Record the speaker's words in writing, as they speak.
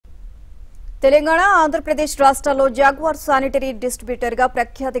తెలంగాణ ఆంధ్రప్రదేశ్ రాష్ట్రాల్లో jaguar sanitary distributor గా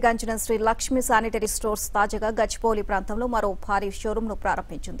ప్రఖ్యాతిగాంచిన Shri Lakshmi sanitary stores తాజాగా గచ్చిబౌలి ప్రాంతంలో మరో భారీ షోరూమ్ ను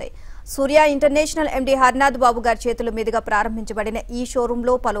ప్రారంభించింది. సూర్య ఇంటర్నేషనల్ ఎండీ హర్నాథ్ బాబు గారి చేతుల మీదుగా ప్రారంభించబడిన ఈ షోరూమ్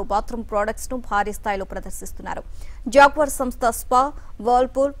లో పలు బాత్రూమ్ ప్రొడక్ట్స్ ను భారీ స్థాయిలో ప్రదర్శిస్తున్నారు. జాగ్వార్ సంస్థ స్పా,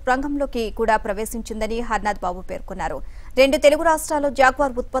 వర్ల్పూల్ రంగంలోకి కూడా ప్రవేశించిందని హర్నాథ్ బాబు పేర్కొన్నారు. 2 తెలుగు రాష్ట్రాల్లో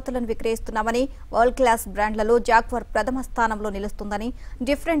జాగ్వార్ ఉత్పత్తులను విక్రయిస్తున్నామని, వరల్డ్ క్లాస్ బ్రాండ్లలో జాగ్వార్ ప్రథమ స్థానంలో నిలుస్తుందని,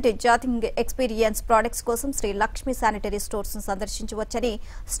 డిఫరెంట్ జాతింగ్ ఎక్స్పీరియన్స్ ప్రొడక్ట్స్ కోసం శ్రీ లక్ష్మి శానిటరీ స్టోర్స్ ను సందర్శించవచ్చని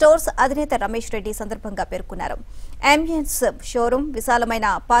స్టోర్స్ అధినేత రమేష్ రెడ్డి సందర్భంగా పేర్కొన్నారు. అంబియన్స్ షోరూమ్, విశాలమైన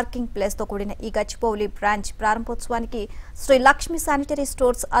పార్కింగ్ ప్లేస్ తో కూడిన ఈ గచ్చిబౌలి బ్రాంచ్ ప్రారంభోత్సవానికి శ్రీ లక్ష్మి శానిటరీ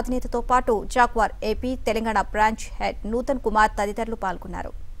స్టోర్స్ అధినేతతో పాటు jaguar AP, Telangana branch head Nutan Kumar తదితరులు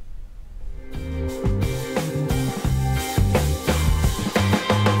పాల్గొన్నారు.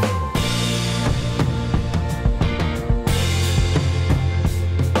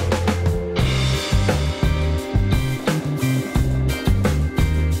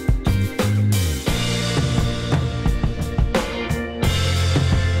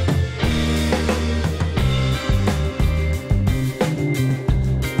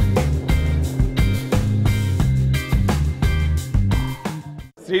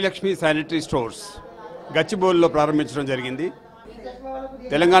 శ్రీలక్ష్మి శానిటరీ స్టోర్స్ గచ్చిబౌలిలో ప్రారంభించడం జరిగింది.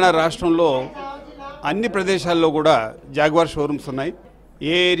 తెలంగాణ రాష్ట్రంలో అన్ని ప్రదేశాల్లో కూడా జాగ్వార్ షోరూమ్స్ ఉన్నాయి.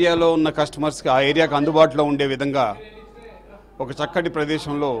 ఏ ఏరియాలో ఉన్న కస్టమర్స్కి ఆ ఏరియాకి అందుబాటులో ఉండే విధంగా ఒక చక్కటి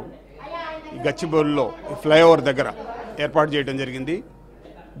ప్రదేశంలో గచ్చిబౌలిలో ఫ్లైఓవర్ దగ్గర ఏర్పాటు చేయడం జరిగింది.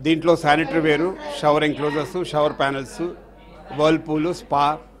 దీంట్లో శానిటరీ వేరు, shower enclosures, shower panels, Whirlpool, spa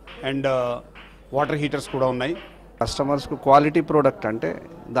and water heaters కూడా ఉన్నాయి. కస్టమర్స్కు క్వాలిటీ ప్రోడక్ట్ అంటే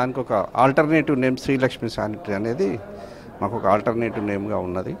దానికి ఒక ఆల్టర్నేటివ్ నేమ్ శ్రీలక్ష్మి శానిటరీ అనేది మాకు ఒక ఆల్టర్నేటివ్ నేమ్గా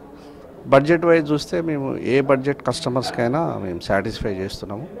ఉన్నది. బడ్జెట్ వైజ్ చూస్తే మేము ఏ బడ్జెట్ కస్టమర్స్కైనా మేము సాటిస్ఫై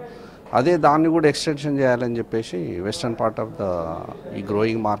చేస్తున్నాము. అదే దాన్ని కూడా ఎక్స్టెన్షన్ చేయాలని చెప్పేసి వెస్టర్న్ పార్ట్ ఆఫ్ ద ఈ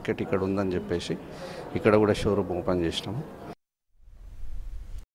గ్రోయింగ్ మార్కెట్ ఇక్కడ ఉందని చెప్పేసి ఇక్కడ కూడా షోరూమ్ ఓపెన్ చేసినాము.